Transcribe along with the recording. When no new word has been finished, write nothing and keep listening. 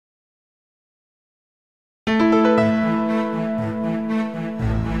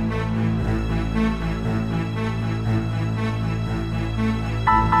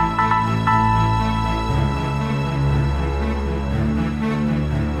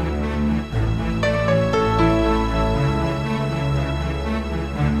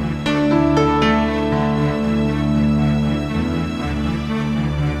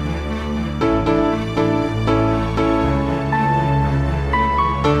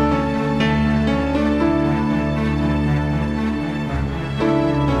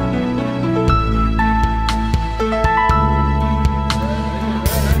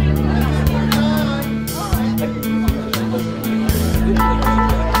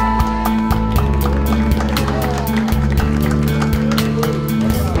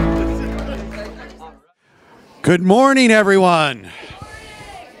Good morning, everyone.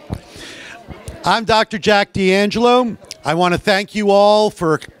 I'm Dr. Jack D'Angelo. I want to thank you all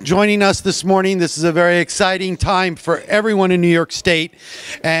for joining us this morning. This is a very exciting time for everyone in New York State.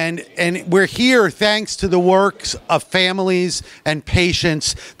 And we're here thanks to the works of families and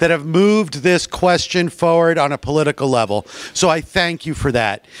patients that have moved this question forward on a political level. So I thank you for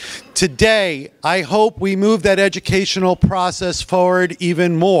that. Today, I hope we move that educational process forward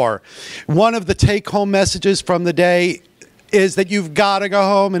even more. One of the take-home messages from the day is that you've got to go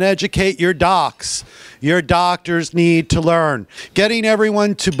home and educate your docs. Your doctors need to learn. Getting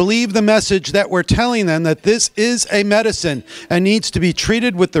everyone to believe the message that we're telling them that this is a medicine and needs to be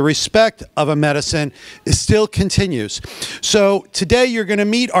treated with the respect of a medicine still continues. So today you're going to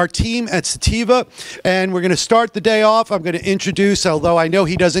meet our team at Sativa, and we're going to start the day off. I'm going to introduce, although I know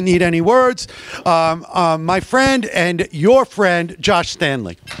he doesn't need any words, my friend and your friend, Josh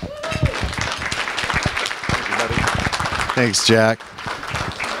Stanley. Thanks, Jack.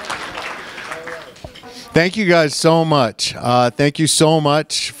 Thank you guys so much. Thank you so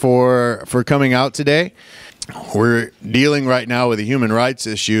much for coming out today. We're dealing right now with a human rights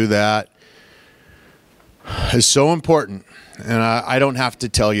issue that is so important, and I don't have to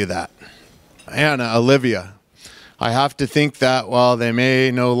tell you that. Anna, Olivia, I have to think that while they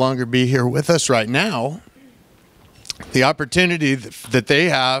may no longer be here with us right now, the opportunity that they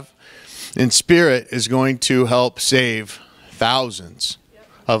have in spirit is going to help save thousands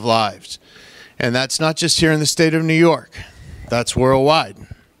of lives. And that's not just here in the state of New York. That's worldwide.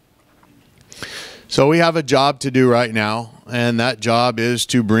 So we have a job to do right now, and that job is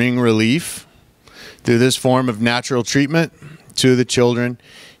to bring relief through this form of natural treatment to the children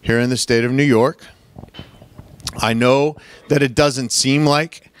here in the state of New York. I know that it doesn't seem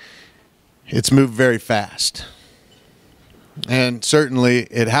like it's moved very fast. And certainly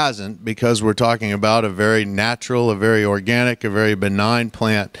it hasn't, because we're talking about a very natural, a very organic, a very benign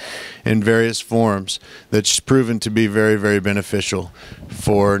plant in various forms that's proven to be very, very beneficial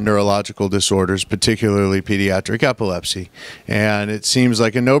for neurological disorders, particularly pediatric epilepsy. And it seems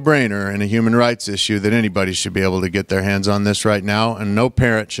like a no-brainer and a human rights issue that anybody should be able to get their hands on this right now, and no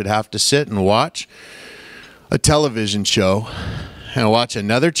parent should have to sit and watch a television show and watch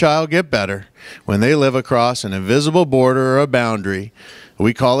another child get better when they live across an invisible border or a boundary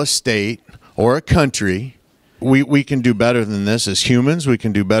we call a state or a country. We can do better than this as humans. We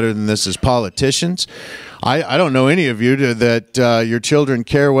can do better than this as politicians. I don't know any of you that your children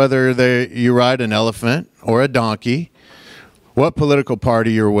care whether you ride an elephant or a donkey, what political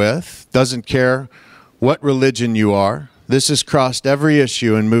party you're with, doesn't care what religion you are. This has crossed every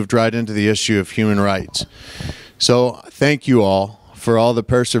issue and moved right into the issue of human rights. So thank you all for all the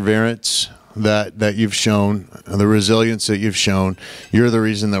perseverance that you've shown, the resilience that you've shown. You're the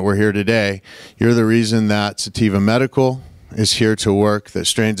reason that we're here today. You're the reason that Sativa Medical is here to work, that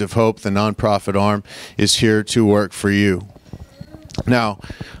Strains of Hope, the nonprofit arm, is here to work for you. Now,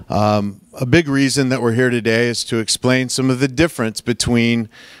 a big reason that we're here today is to explain some of the difference between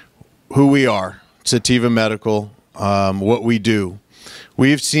who we are, Sativa Medical, what we do.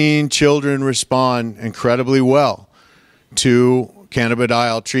 We've seen children respond incredibly well to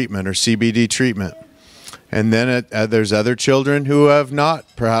cannabidiol treatment or CBD treatment. And then there's other children who have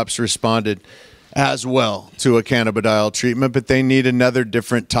not perhaps responded as well to a cannabidiol treatment, but they need another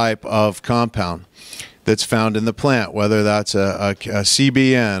different type of compound that's found in the plant, whether that's a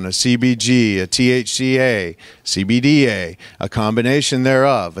CBN, a CBG, a THCA, CBDA, a combination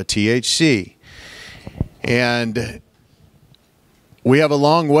thereof, a THC. And we have a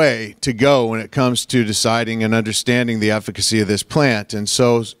long way to go when it comes to deciding and understanding the efficacy of this plant. And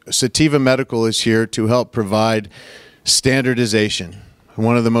so Sativa Medical is here to help provide standardization,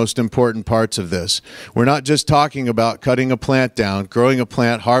 one of the most important parts of this. We're not just talking about cutting a plant down, growing a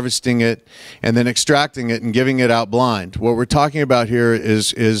plant, harvesting it, and then extracting it and giving it out blind. What we're talking about here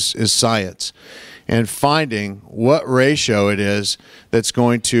is science, and finding what ratio it is that's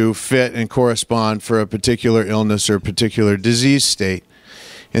going to fit and correspond for a particular illness or a particular disease state.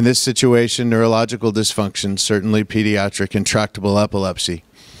 In this situation, neurological dysfunction, certainly pediatric intractable epilepsy.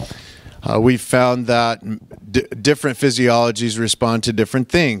 We've found that different physiologies respond to different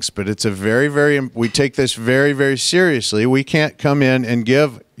things, but it's we take this very, very seriously. We can't come in and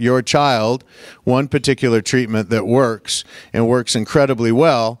give your child one particular treatment that works and works incredibly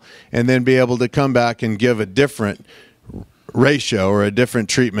well, and then be able to come back and give a different ratio or a different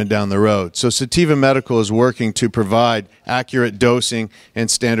treatment down the road. So Sativa Medical is working to provide accurate dosing and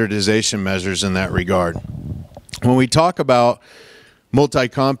standardization measures in that regard. When we talk about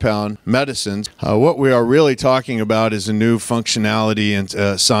multi-compound medicines. What we are really talking about is a new functionality in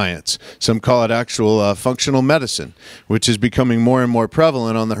science. Some call it actual functional medicine, which is becoming more and more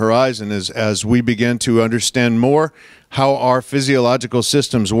prevalent on the horizon as we begin to understand more how our physiological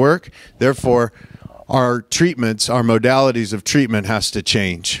systems work. Therefore, our treatments, our modalities of treatment has to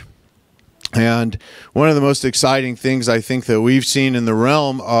change. And one of the most exciting things I think that we've seen in the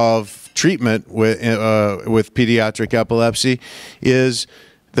realm of treatment with pediatric epilepsy is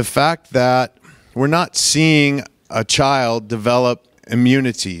the fact that we're not seeing a child develop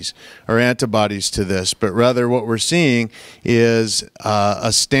immunities or antibodies to this, but rather what we're seeing is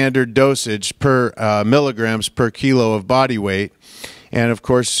a standard dosage per milligrams per kilo of body weight. And of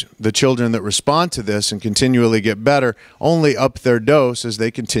course, the children that respond to this and continually get better only up their dose as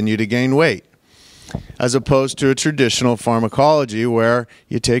they continue to gain weight, as opposed to a traditional pharmacology where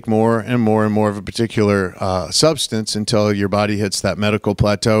you take more and more and more of a particular substance until your body hits that medical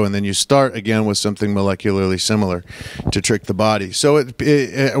plateau, and then you start again with something molecularly similar to trick the body. So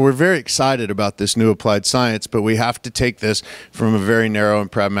we're very excited about this new applied science, but we have to take this from a very narrow and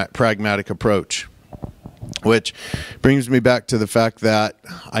pragmatic approach, which brings me back to the fact that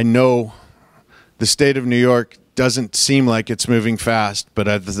I know the state of New York doesn't seem like it's moving fast, but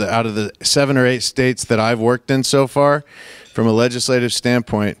out of the 7 or 8 states that I've worked in so far, from a legislative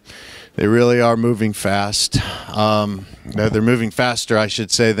standpoint, they really are moving fast. They're moving faster, I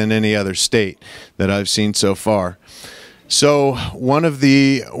should say, than any other state that I've seen so far. So one of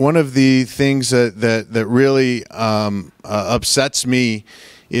the things that really upsets me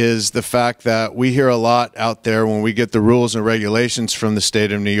is the fact that we hear a lot out there when we get the rules and regulations from the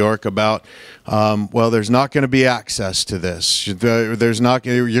state of New York about, well, there's not going to be access to this. There's not.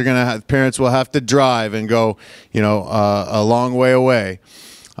 You're going to have, parents will have to drive and go, a long way away.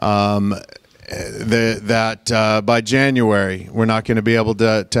 By January we're not going to be able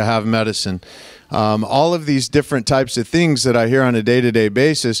to have medicine. All of these different types of things that I hear on a day-to-day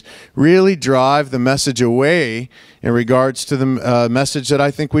basis really drive the message away in regards to the message that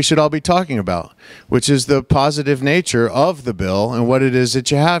I think we should all be talking about, which is the positive nature of the bill and what it is that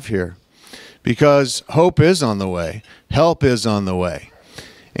you have here. Because hope is on the way. Help is on the way.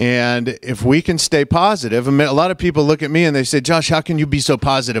 And if we can stay positive, I mean, a lot of people look at me and they say, Josh, how can you be so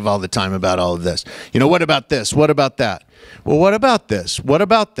positive all the time about all of this? What about this? What about that? Well, what about this? What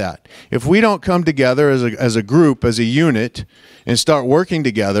about that? If we don't come together as a group, as a unit, and start working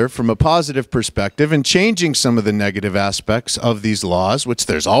together from a positive perspective and changing some of the negative aspects of these laws, which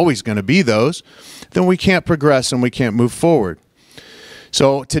there's always going to be those, then we can't progress and we can't move forward.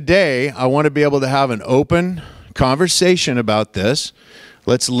 So today, I want to be able to have an open conversation about this.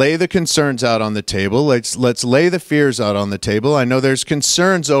 Let's lay the concerns out on the table. Let's lay the fears out on the table. I know there's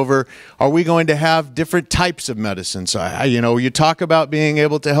concerns over, are we going to have different types of medicine? So, you talk about being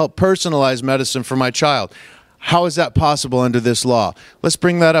able to help personalize medicine for my child. How is that possible under this law? Let's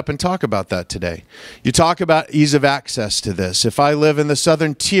bring that up and talk about that today. You talk about ease of access to this. If I live in the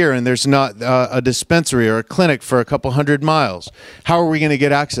southern tier and there's not a dispensary or a clinic for a couple 100 miles, how are we going to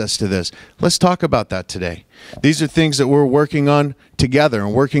get access to this? Let's talk about that today. These are things that we're working on together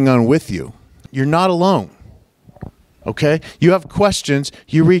and working on with you. You're not alone, okay? You have questions,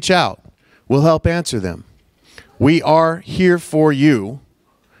 you reach out. We'll help answer them. We are here for you.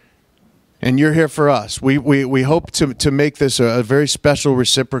 And you're here for us. We hope to make this a very special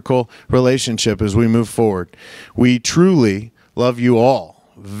reciprocal relationship as we move forward. We truly love you all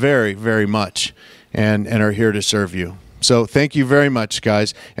very, very much and are here to serve you. So thank you very much,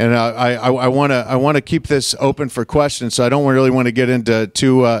 guys. And I want to keep this open for questions, so I don't really want to get into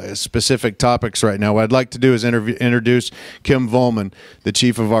too specific topics right now. What I'd like to do is introduce Kim Volman, the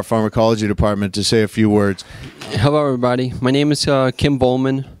chief of our pharmacology department, to say a few words. Hello, everybody. My name is Kim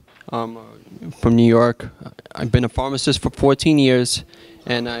Volman. From New York. I've been a pharmacist for 14 years,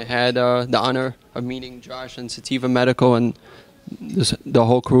 and I had the honor of meeting Josh and Sativa Medical and the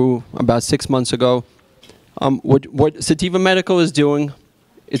whole crew about 6 months ago. What Sativa Medical is doing,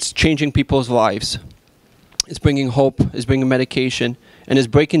 it's changing people's lives. It's bringing hope, it's bringing medication, and it's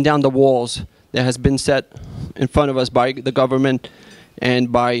breaking down the walls that has been set in front of us by the government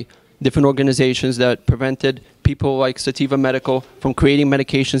and by different organizations that prevented people like Sativa Medical from creating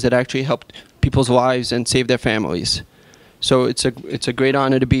medications that actually helped people's lives and save their families. So it's a great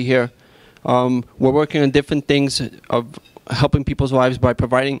honor to be here. We're working on different things of helping people's lives by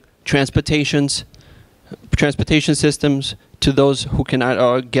providing transportation systems to those who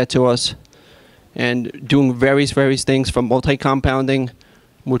cannot get to us, and doing various things from multi-compounding,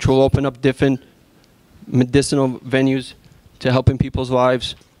 which will open up different medicinal venues to helping people's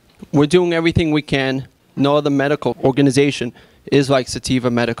lives. We're doing everything we can. No other medical organization is like Sativa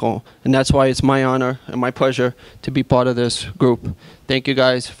Medical, and that's why it's my honor and my pleasure to be part of this group. Thank you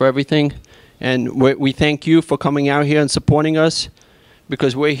guys for everything, and we thank you for coming out here and supporting us,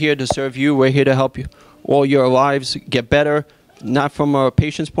 because we're here to serve you. We're here to help you all your lives get better, not from a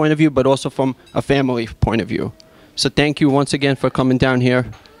patient's point of view, but also from a family point of view. So thank you once again for coming down here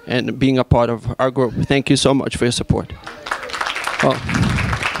and being a part of our group. Thank you so much for your support. Well,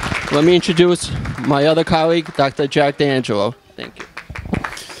 let me introduce my other colleague, Dr. Jack D'Angelo. Thank you.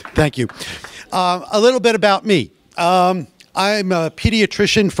 Thank you. A little bit about me. I'm a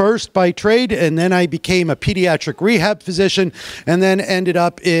pediatrician first by trade, and then I became a pediatric rehab physician, and then ended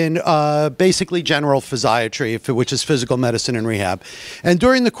up in basically general physiatry, which is physical medicine and rehab. And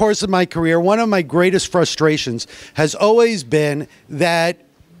during the course of my career, one of my greatest frustrations has always been that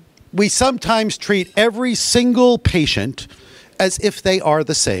we sometimes treat every single patient as if they are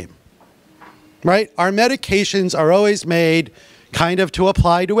the same, right? Our medications are always made kind of to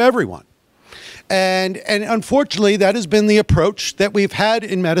apply to everyone. And unfortunately, that has been the approach that we've had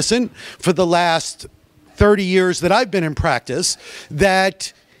in medicine for the last 30 years that I've been in practice,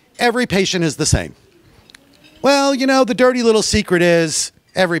 that every patient is the same. Well, you know, the dirty little secret is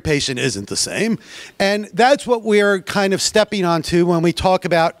every patient isn't the same. And that's what we're kind of stepping onto when we talk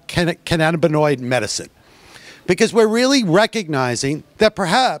about cannabinoid medicine. Because we're really recognizing that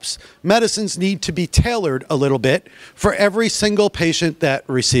perhaps medicines need to be tailored a little bit for every single patient that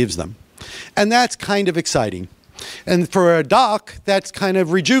receives them. And that's kind of exciting. And for a doc, that's kind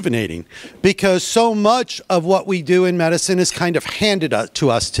of rejuvenating, because so much of what we do in medicine is kind of handed to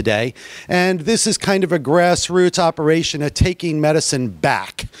us today. And this is kind of a grassroots operation of taking medicine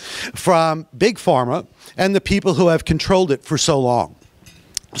back from big pharma and the people who have controlled it for so long.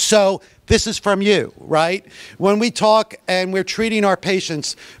 So this is from you, right? When we talk and we're treating our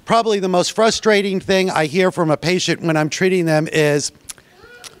patients, probably the most frustrating thing I hear from a patient when I'm treating them is,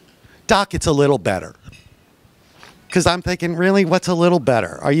 "Doc, it's a little better." Because I'm thinking, really, what's a little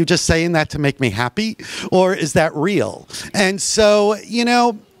better? Are you just saying that to make me happy? Or is that real? And so, you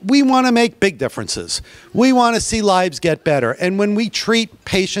know, we want to make big differences. We want to see lives get better. And when we treat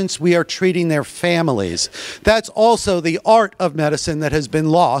patients, we are treating their families. That's also the art of medicine that has been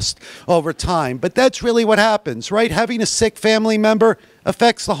lost over time. But that's really what happens, right? Having a sick family member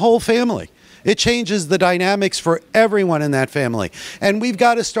affects the whole family. It changes the dynamics for everyone in that family. And we've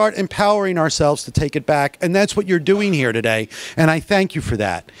got to start empowering ourselves to take it back. And that's what you're doing here today. And I thank you for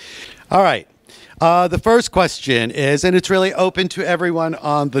that. All right. The first question is, and it's really open to everyone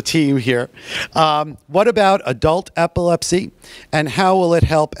on the team here, what about adult epilepsy, and how will it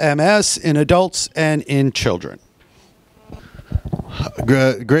help MS in adults and in children?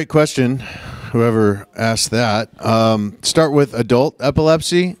 Great question, whoever asked that. Start with adult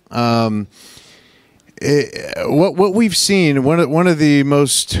epilepsy. What we've seen, one of the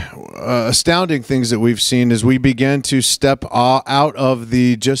most astounding things that we've seen is we began to step out of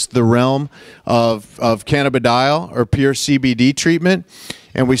just the realm of cannabidiol or pure CBD treatment,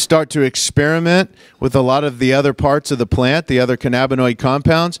 and we start to experiment with a lot of the other parts of the plant, the other cannabinoid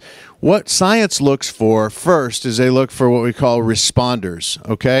compounds. What science looks for first is they look for what we call responders,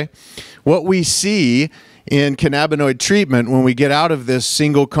 okay? What we see in cannabinoid treatment, when we get out of this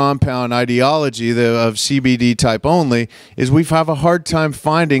single compound ideology of CBD type only, is we have a hard time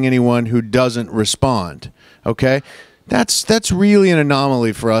finding anyone who doesn't respond, okay? That's really an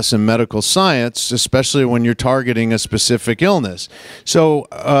anomaly for us in medical science, especially when you're targeting a specific illness. So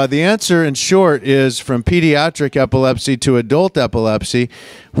the answer in short is, from pediatric epilepsy to adult epilepsy,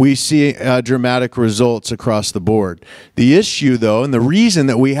 we see dramatic results across the board. The issue, though, and the reason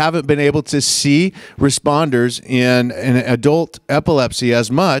that we haven't been able to see responders in adult epilepsy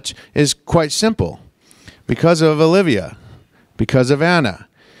as much is quite simple. Because of Olivia, because of Anna,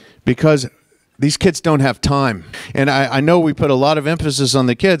 because these kids don't have time. And I know we put a lot of emphasis on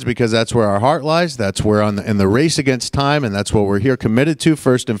the kids because that's where our heart lies. That's where in the race against time, and that's what we're here committed to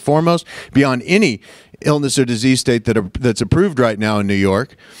first and foremost, beyond any illness or disease state that's approved right now in New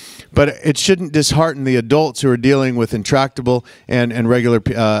York. But it shouldn't dishearten the adults who are dealing with intractable and regular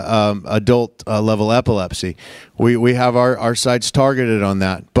adult level epilepsy. We have our sights targeted on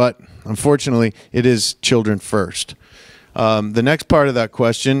that. But unfortunately, it is children first. The next part of that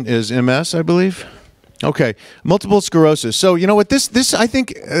question is MS, I believe. Okay, multiple sclerosis. So you know what this I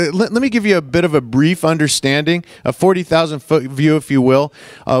think. Let me give you a bit of a brief understanding, a 40,000-foot view, if you will,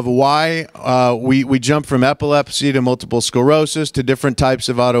 of why we jump from epilepsy to multiple sclerosis to different types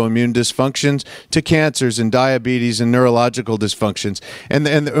of autoimmune dysfunctions to cancers and diabetes and neurological dysfunctions, and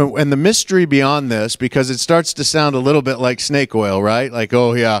the mystery beyond this, because it starts to sound a little bit like snake oil, right? Like,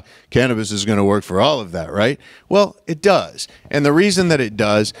 oh yeah, cannabis is going to work for all of that, right? Well, it does, and the reason that it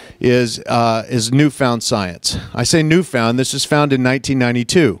does is newfound science. I say newfound. This was found in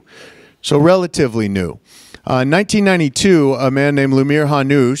 1992, so relatively new. In 1992, a man named Lumír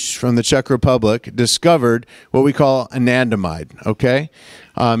Hanuš from the Czech Republic discovered what we call anandamide. Okay,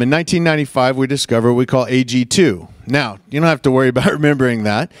 in 1995, we discovered what we call AG2. Now, you don't have to worry about remembering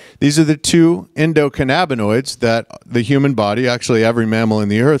that. These are the two endocannabinoids that the human body, actually every mammal in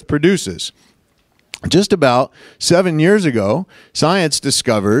the earth, produces. Just about 7 years ago, science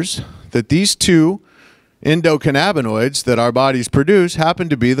discovers that these two endocannabinoids that our bodies produce happen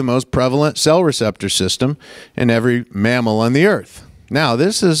to be the most prevalent cell receptor system in every mammal on the earth. Now,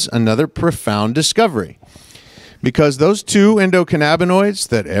 this is another profound discovery, because those two endocannabinoids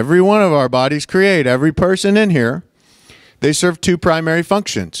that every one of our bodies create, every person in here, they serve two primary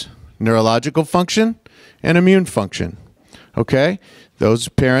functions: neurological function and immune function. Okay? Those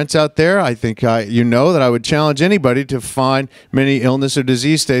parents out there, I think you know that I would challenge anybody to find many illness or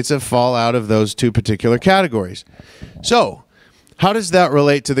disease states that fall out of those two particular categories. So, how does that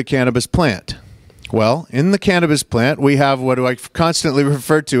relate to the cannabis plant? Well, in the cannabis plant, we have what I constantly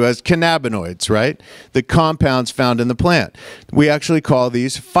refer to as cannabinoids, right? The compounds found in the plant. We actually call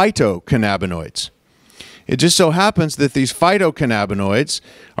these phytocannabinoids. It just so happens that these phytocannabinoids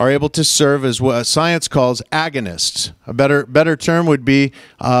are able to serve as what science calls agonists. A better term would be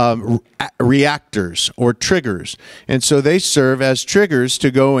reactors or triggers. And so they serve as triggers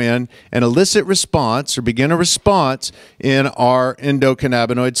to go in and elicit response or begin a response in our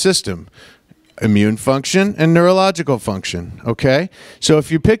endocannabinoid system. Immune function and neurological function, okay? So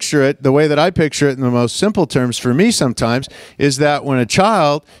if you picture it, the way that I picture it in the most simple terms for me sometimes is that when a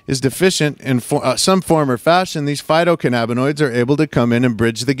child is deficient in some form or fashion, these phytocannabinoids are able to come in and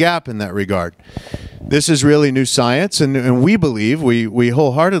bridge the gap in that regard. This is really new science, and we believe, we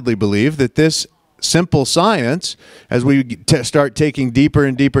wholeheartedly believe that this simple science, as we start taking deeper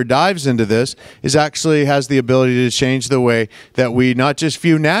and deeper dives into this, is actually has the ability to change the way that we not just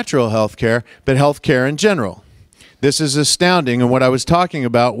view natural health care, but health care in general. This is astounding, and what I was talking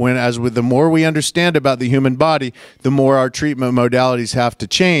about the more we understand about the human body, the more our treatment modalities have to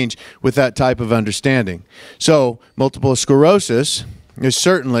change with that type of understanding. So, multiple sclerosis is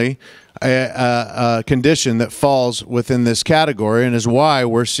certainly a condition that falls within this category, and is why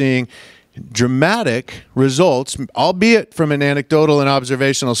we're seeing dramatic results, albeit from an anecdotal and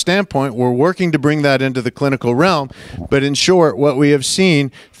observational standpoint. We're working to bring that into the clinical realm, but in short, what we have seen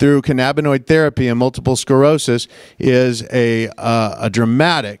through cannabinoid therapy and multiple sclerosis is a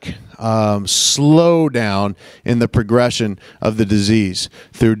dramatic slowdown in the progression of the disease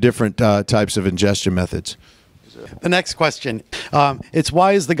through different types of ingestion methods. The next question, it's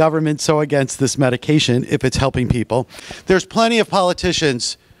why is the government so against this medication if it's helping people? There's plenty of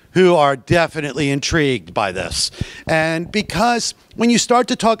politicians who are definitely intrigued by this. And because when you start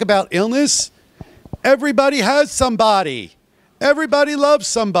to talk about illness, everybody has somebody. Everybody loves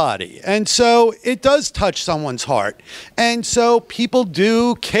somebody. And so it does touch someone's heart. And so people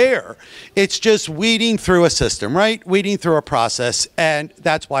do care. It's just weeding through a system, right? Weeding through a process, and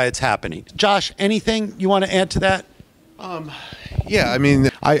that's why it's happening. Josh, anything you want to add to that? Yeah, I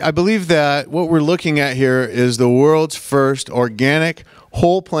mean, I believe that what we're looking at here is the world's first organic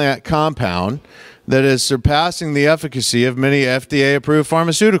whole plant compound that is surpassing the efficacy of many FDA-approved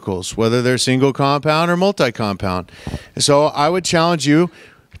pharmaceuticals, whether they're single compound or multi-compound. So I would challenge you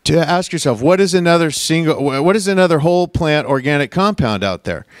to ask yourself, what is another whole plant organic compound out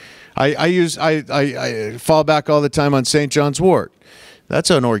there? I fall back all the time on St. John's wort. That's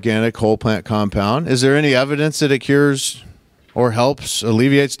an organic whole plant compound. Is there any evidence that it cures or helps,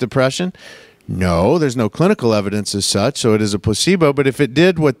 alleviates depression? No, there's no clinical evidence as such, so it is a placebo. But if it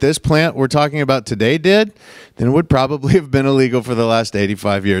did what this plant we're talking about today did, then it would probably have been illegal for the last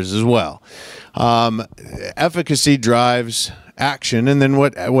 85 years as well. Efficacy drives action, and then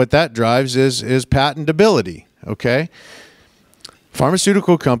what that drives is patentability, okay?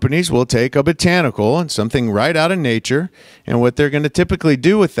 Pharmaceutical companies will take a botanical and something right out of nature, and what they're going to typically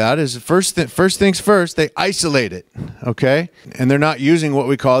do with that is first things first, they isolate it, okay? And they're not using what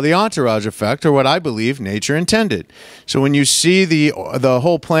we call the entourage effect, or what I believe nature intended. So when you see the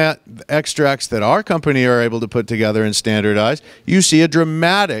whole plant extracts that our company are able to put together and standardize, you see a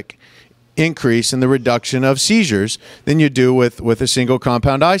dramatic increase in the reduction of seizures than you do with a single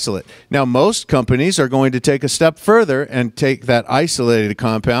compound isolate. Now, most companies are going to take a step further and take that isolated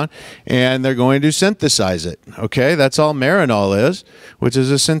compound and they're going to synthesize it. Okay, that's all Marinol is, which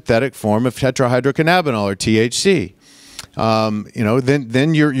is a synthetic form of tetrahydrocannabinol or THC. You know,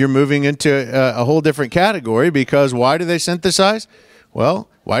 then you're moving into a whole different category, because why do they synthesize? Well,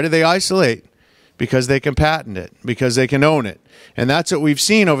 why do they isolate? Because they can patent it, because they can own it. And that's what we've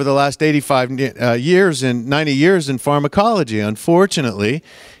seen over the last 85 years and 90 years in pharmacology, unfortunately,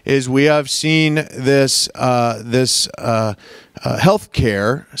 is we have seen this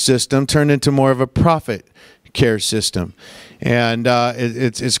healthcare system turn into more of a profit care system. And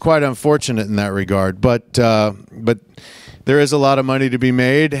it's quite unfortunate in that regard. But there is a lot of money to be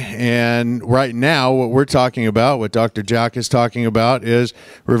made, and right now what we're talking about, what Dr. Jack is talking about, is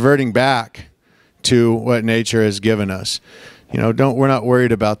reverting back to what nature has given us. You know, we're not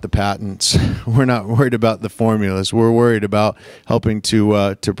worried about the patents. We're not worried about the formulas. We're worried about helping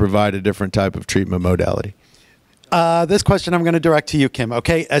to provide a different type of treatment modality. This question I'm going to direct to you, Kim.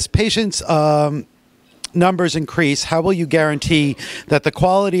 Okay, as patients' numbers increase, how will you guarantee that the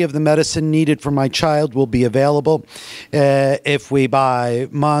quality of the medicine needed for my child will be available if we buy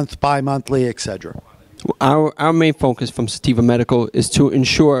bi-monthly, etc.? Our main focus from Sativa Medical is to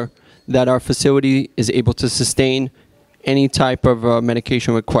ensure that our facility is able to sustain any type of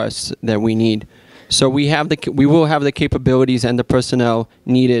medication requests that we need. So we will have the capabilities and the personnel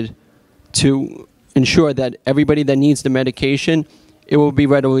needed to ensure that everybody that needs the medication, it will be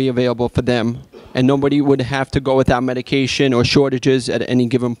readily available for them, and nobody would have to go without medication or shortages at any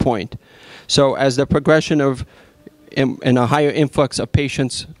given point. So as the progression of and a higher influx of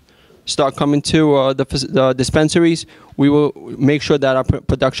patients start coming to the dispensaries, we will make sure that our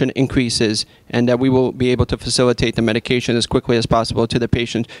production increases and that we will be able to facilitate the medication as quickly as possible to the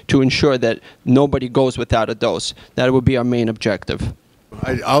patient to ensure that nobody goes without a dose. That would be our main objective.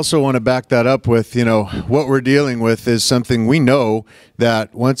 I also want to back that up with, you know, what we're dealing with is something we know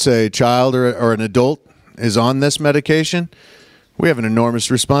that once a child or an adult is on this medication, we have an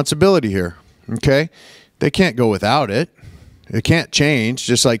enormous responsibility here, okay? They can't go without it. It can't change,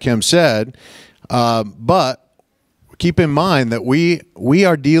 just like Kim said, but keep in mind that we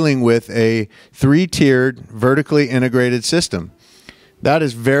are dealing with a 3-tiered, vertically integrated system. That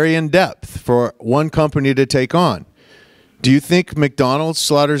is very in-depth for one company to take on. Do you think McDonald's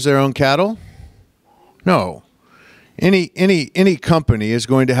slaughters their own cattle? No. Any company is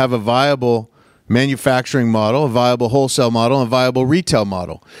going to have a viable manufacturing model, a viable wholesale model, a viable retail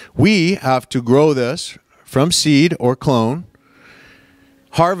model. We have to grow this from seed or clone,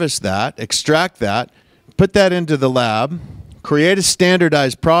 harvest that, extract that, put that into the lab, create a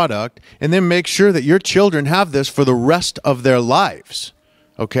standardized product, and then make sure that your children have this for the rest of their lives.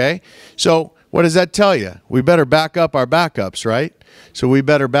 Okay? So what does that tell you? We better back up our backups, right? So we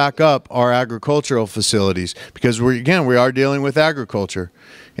better back up our agricultural facilities, because we are dealing with agriculture,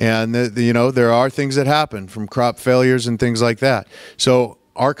 and you know, there are things that happen from crop failures and things like that. So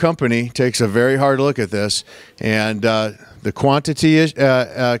our company takes a very hard look at this, and the quantity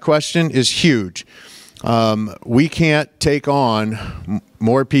question is huge. We can't take on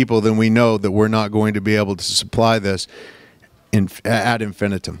more people than we know that we're not going to be able to supply this ad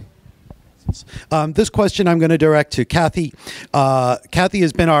infinitum. This question I'm going to direct to Kathy. Kathy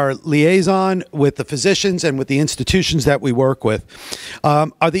has been our liaison with the physicians and with the institutions that we work with.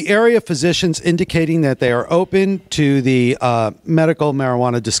 Are the area physicians indicating that they are open to the medical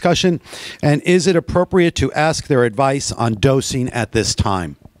marijuana discussion? And is it appropriate to ask their advice on dosing at this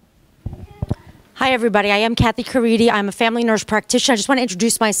time? Hi, everybody. I am Kathy Caridi. I'm a family nurse practitioner. I just want to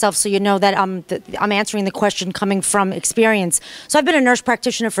introduce myself so you know that I'm answering the question coming from experience. So I've been a nurse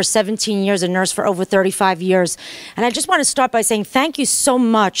practitioner for 17 years, a nurse for over 35 years. And I just want to start by saying thank you so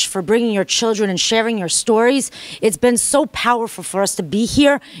much for bringing your children and sharing your stories. It's been so powerful for us to be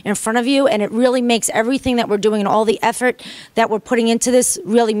here in front of you, and it really makes everything that we're doing and all the effort that we're putting into this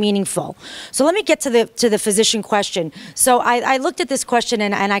really meaningful. So let me get to the physician question. So I looked at this question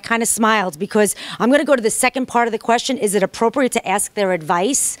and I kind of smiled, because I'm going to go to the second part of the question. Is it appropriate to ask their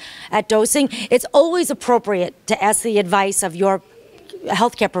advice at dosing? It's always appropriate to ask the advice of your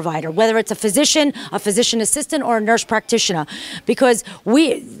healthcare provider, whether it's a physician assistant, or a nurse practitioner, because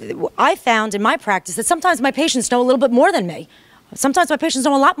I found in my practice that sometimes my patients know a little bit more than me. Sometimes my patients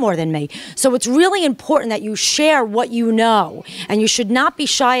know a lot more than me. So it's really important that you share what you know, and you should not be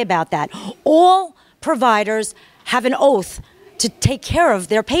shy about that. All providers have an oath to take care of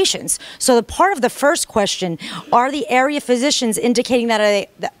their patients. So the part of the first question, are the area physicians indicating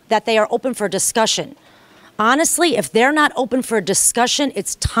that they are open for discussion? honestly, if they're not open for a discussion,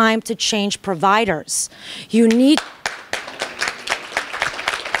 it's time to change providers. You need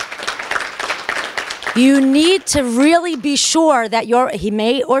to really be sure that he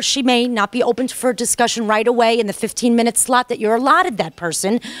may or she may not be open for a discussion right away in the 15-minute slot that you're allotted that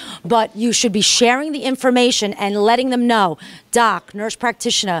person, but you should be sharing the information and letting them know, doc, nurse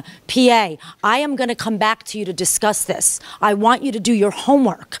practitioner, PA, I am going to come back to you to discuss this. I want you to do your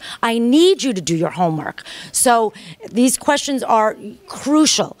homework. I need you to do your homework. So these questions are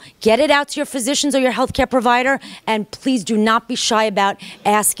crucial. Get it out to your physicians or your healthcare provider, and please do not be shy about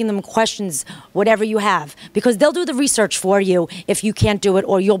asking them questions, whatever you have, because they'll do the research for you if you can't do it,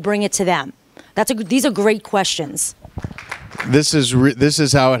 or you'll bring it to them. These are great questions. This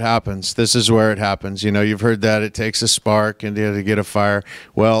is how it happens. This is where it happens. You know, you've heard that it takes a spark and to get a fire.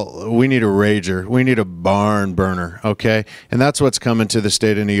 Well, we need a rager. We need a barn burner, okay? And that's what's coming to the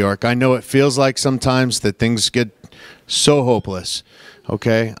state of New York. I know it feels like sometimes that things get so hopeless,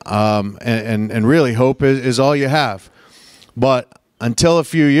 okay? And really, hope is all you have. But until a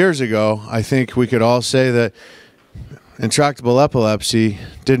few years ago, I think we could all say that intractable epilepsy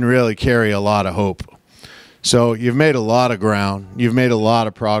didn't really carry a lot of hope. So you've made a lot of ground, you've made a lot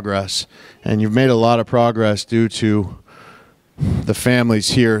of progress, and you've made a lot of progress due to the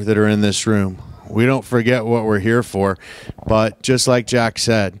families here that are in this room. We don't forget what we're here for, but just like Jack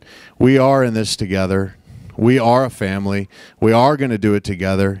said, we are in this together. We are a family. We are going to do it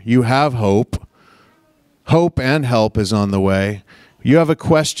together. You have hope. Hope and help is on the way. You have a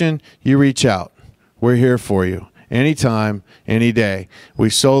question, you reach out. We're here for you. Anytime, any day. We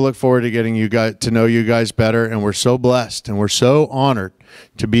so look forward to getting you guys to know you guys better, and we're so blessed and we're so honored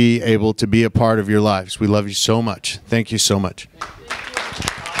to be able to be a part of your lives. We love you so much. Thank you so much.